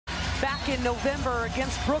back in November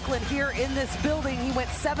against Brooklyn here in this building. He went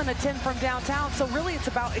 7 of 10 from downtown. So really it's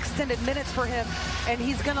about extended minutes for him, and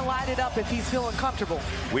he's going to light it up if he's feeling comfortable.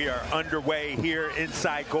 We are underway here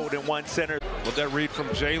inside Golden One Center. With that read from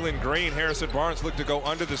Jalen Green, Harrison Barnes looked to go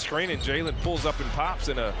under the screen, and Jalen pulls up and pops.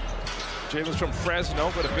 And Jalen's from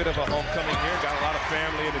Fresno, but a bit of a homecoming here. Got a lot of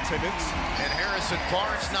family in attendance. And Harrison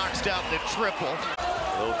Barnes knocks down the triple.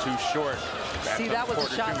 A little too short. See, that was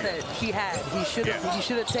a shot that he had. He should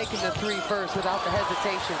have taken the three first without the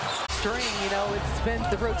hesitation. String, you know, it's been,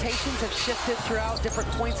 the rotations have shifted throughout different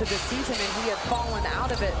points of this season, and he had fallen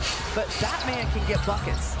out of it. But that man can get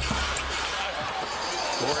buckets.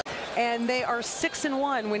 And they are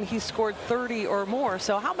 6-1 when he scored 30 or more.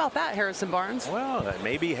 So how about that, Harrison Barnes? Well,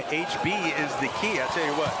 maybe HB is the key. I'll tell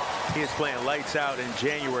you what, he is playing lights out in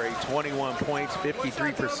January. 21 points,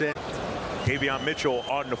 53%. Davion Mitchell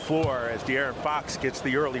on the floor as De'Aaron Fox gets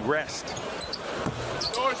the early rest.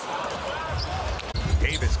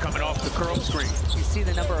 Davis coming off the curl screen. You see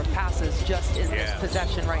the number of passes just in this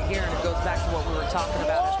possession right here, and it goes back to what we were talking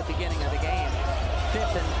about at the beginning of the game.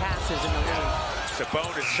 5th in passes in the league.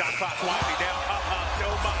 Sabonis, shot clock winding down.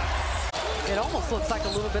 It almost looks like a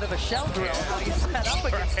little bit of a shell drill how you set up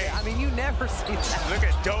against it. I mean, you never see that. Look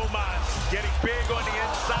at Domantas getting big on the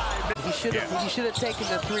inside. He should have taken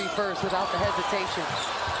the three first without the hesitation.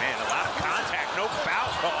 Man, a lot of contact, no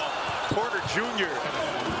foul call. Porter Jr.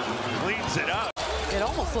 cleans it up. It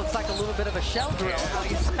almost looks like a little bit of a shell drill how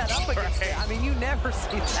you set up against it. I mean, you never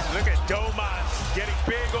see that. Look at Domantas getting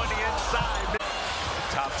big on the inside.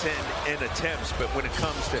 Top 10 in attempts, but when it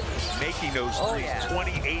comes to making those threes,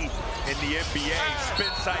 28th in the NBA.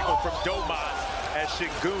 Spin cycle from Domantas as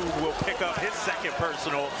Şengün will pick up his second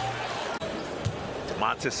personal.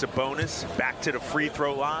 Domantas Sabonis back to the free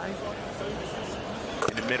throw line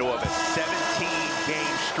in the middle of a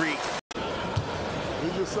 17-game streak.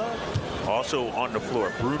 Also on the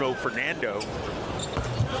floor, Bruno Fernando,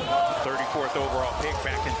 34th overall pick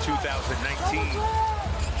back in 2019.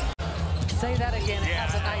 Say that again. It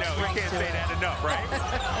has a nice ring you can't say that enough, right?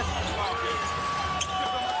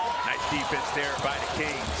 Nice defense there by the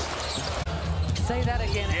Kings. Say that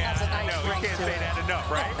again. It has a nice ring you can't say that enough,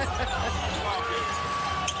 right?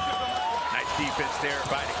 Nice defense there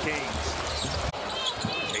by the Kings.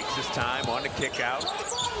 Takes his time on the kick out.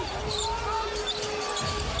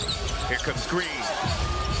 Here comes Green.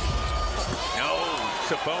 No,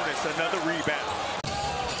 Sabonis, another rebound.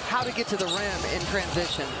 How to get to the rim in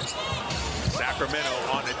transition. Sacramento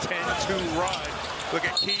on a 10-2 run. Look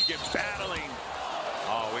at Keegan battling.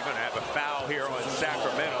 Oh, we're going to have a foul here on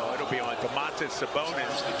Sacramento. It'll be on Domantas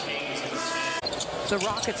Sabonis. The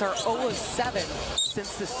Rockets are 0 of 7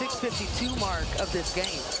 since the 6:52 mark of this game.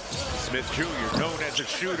 Smith Jr., known as a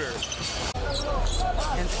shooter.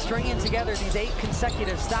 And stringing together these 8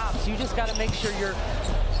 consecutive stops, you just got to make sure you're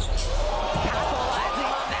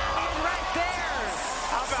capitalizing on that right there.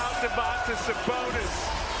 How about Domantas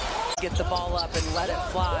Sabonis? Get the ball up and let it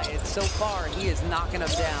fly. And so far, he is knocking them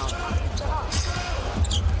down.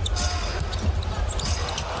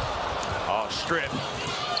 Oh, strip. So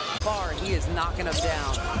far, he is knocking them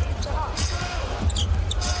down.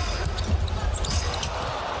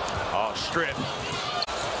 Oh, strip.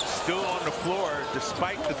 Still on the floor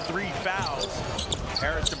despite the 3 fouls.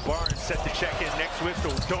 Harrison Barnes set the check-in next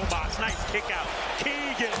whistle. Domas, nice kick out.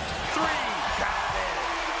 Keegan, 3. Got it.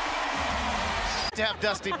 To have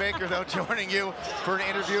Dusty Baker, though, joining you for an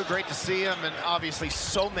interview. Great to see him, and obviously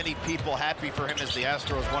so many people happy for him as the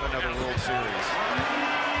Astros won another World Series.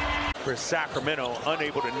 For Sacramento,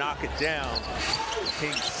 unable to knock it down.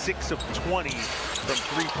 Kings 6 of 20 from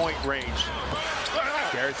 3-point range.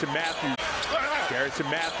 Garrison Matthews,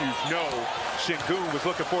 no. Şengün was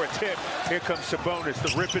looking for a tip. Here comes Sabonis,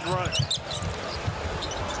 the rip and run.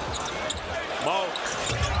 Monk.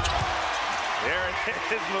 There it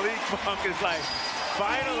is. Malik Monk is like,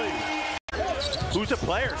 finally. Who's a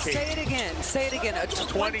player, Kate? Say it again. Say it again. A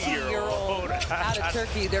 20-year-old out of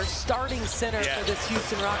Turkey. Their starting center for this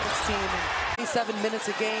Houston Rockets team. 27 minutes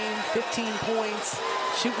a game, 15 points,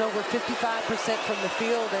 shooting over 55% from the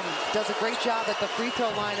field, and does a great job at the free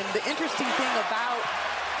throw line. And the interesting thing about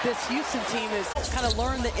this Houston team is kind of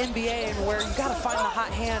learn the NBA and where you got to find the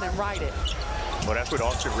hot hand and ride it. Well, that's what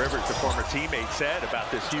Austin Rivers, the former teammate, said about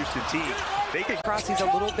this Houston team. They can cross. He's a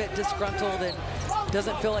little bit disgruntled and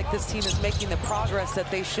doesn't feel like this team is making the progress that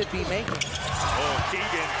they should be making. Oh,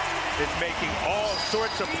 Keegan is making all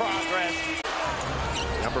sorts of progress.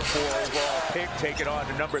 Number 4 overall pick, taking on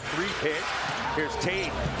the number 3 pick. Here's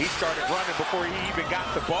Tate. He started running before he even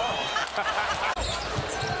got the ball.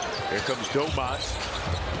 Here comes Domas.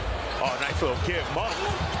 Oh, nice little give. Monk.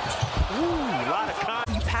 Ooh, a lot of contact.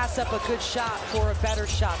 You pass pass up a good shot for a better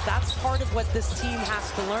shot. That's part of what this team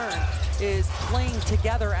has to learn, is playing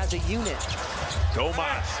together as a unit.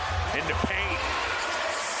 Domantas in the paint.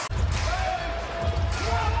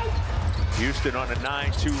 Houston on a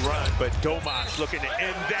 9-2 run, but Domantas looking to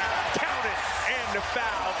end that. Count it, and the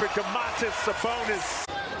foul for Domantas Sabonis.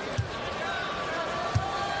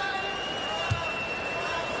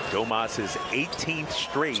 Domantas' 18th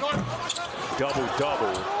straight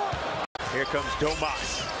double-double. Here comes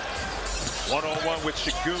Domantas. One-on-one with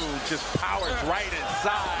Şengün, just powers right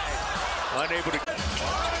inside. Unable to.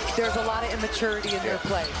 There's a lot of immaturity in their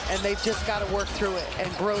play, and they've just got to work through it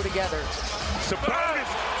and grow together.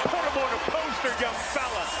 Sabonis, put him on a poster, young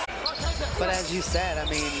fella. But as you said, I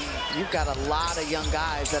mean, you've got a lot of young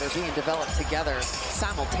guys that are being developed together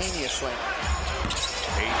simultaneously.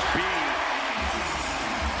 HB.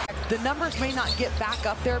 The numbers may not get back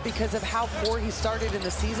up there because of how poor he started in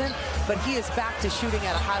the season, but he is back to shooting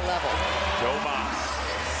at a high level. Domantas.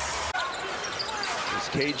 It's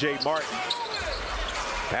KJ Martin.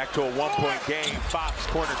 Back to a one-point game. Fox,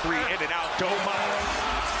 corner three, in and out.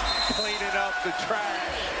 Domantas cleaning up the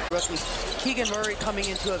trash. Rookie Keegan Murray coming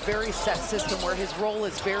into a very set system where his role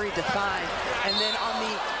is very defined. And then on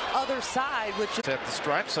the other side, which at the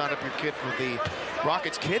stripe, sign up your kid for the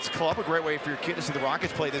Rockets Kids Club. A great way for your kid to see the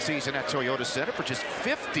Rockets play this season at Toyota Center for just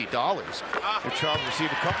 $50. Your child will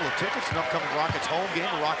receive a couple of tickets, an upcoming Rockets home game,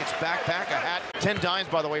 a Rockets backpack, a hat. 10 dimes,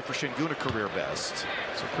 by the way, for Şengün, a career best.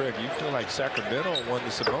 So, Craig, you feel like Sacramento won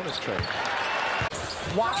the Sabonis trade?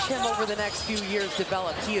 Watch him over the next few years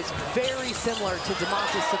develop. He is very similar to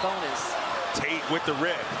Domantas Sabonis. Tate with the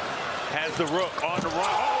rip. Has the rook on the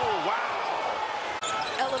run. Oh, wow.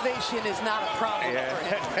 Elevation is not a problem for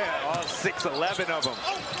him. All 6'11" of them.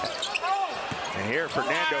 And here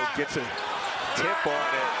Fernando gets a tip on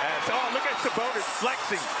it. Oh, look at Sabonis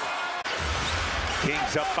flexing.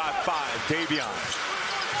 Kings up by 5. Davion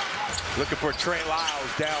looking for Trey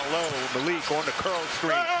Lyles down low. Malik on the curl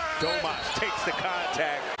screen. Domantas takes the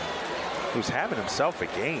contact. Who's having himself a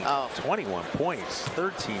game. 21 points,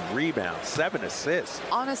 13 rebounds, 7 assists.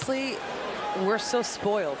 Honestly, we're so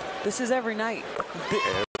spoiled. This is every night.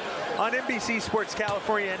 On NBC Sports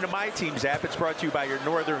California and the My Teams app, it's brought to you by your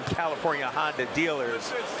Northern California Honda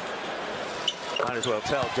dealers. Might as well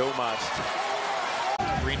tell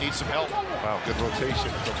Domantas. Green needs some help. Wow, good rotation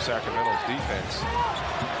from Sacramento's defense.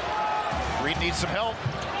 Green needs some help.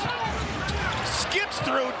 Skips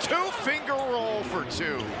through, two-finger roll for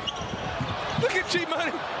two. Look at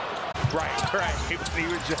G-Money. Right. He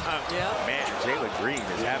was young. Yeah. Man, Jalen Green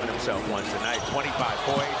is having himself one tonight. 25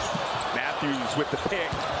 points. Matthews with the pick.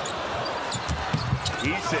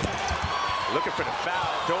 Eason looking for the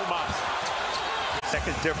foul. Domantas.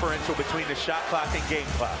 Second differential between the shot clock and game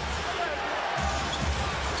clock.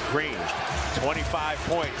 Green, 25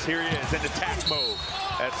 points. Here he is in attack mode.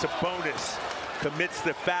 As Sabonis commits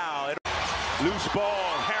the foul. Loose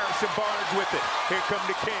ball. Harrison Barnes with it. Here come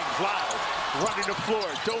the Kings. Lyles running the floor.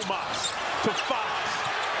 Domantas to Fox.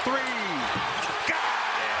 3.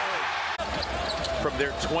 Got it! From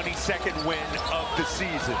their 22nd win of the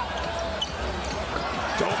season.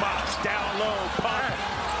 Domantas down low. Pump.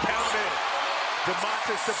 Count it.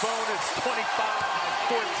 Domantas Sabonis, 25,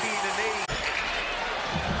 14, and 8.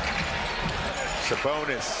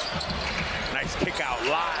 Sabonis. Nice kick out.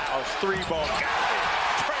 Lyles. 3-ball. Got it.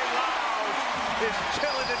 Trey Lyles is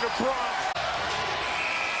chilling in the Bronx.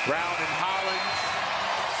 Brown and Hollins.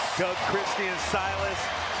 Doug Christie and Silas.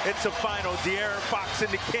 It's a final. De'Aaron Fox and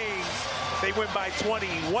the Kings. They win by 20,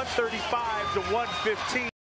 135 to 115.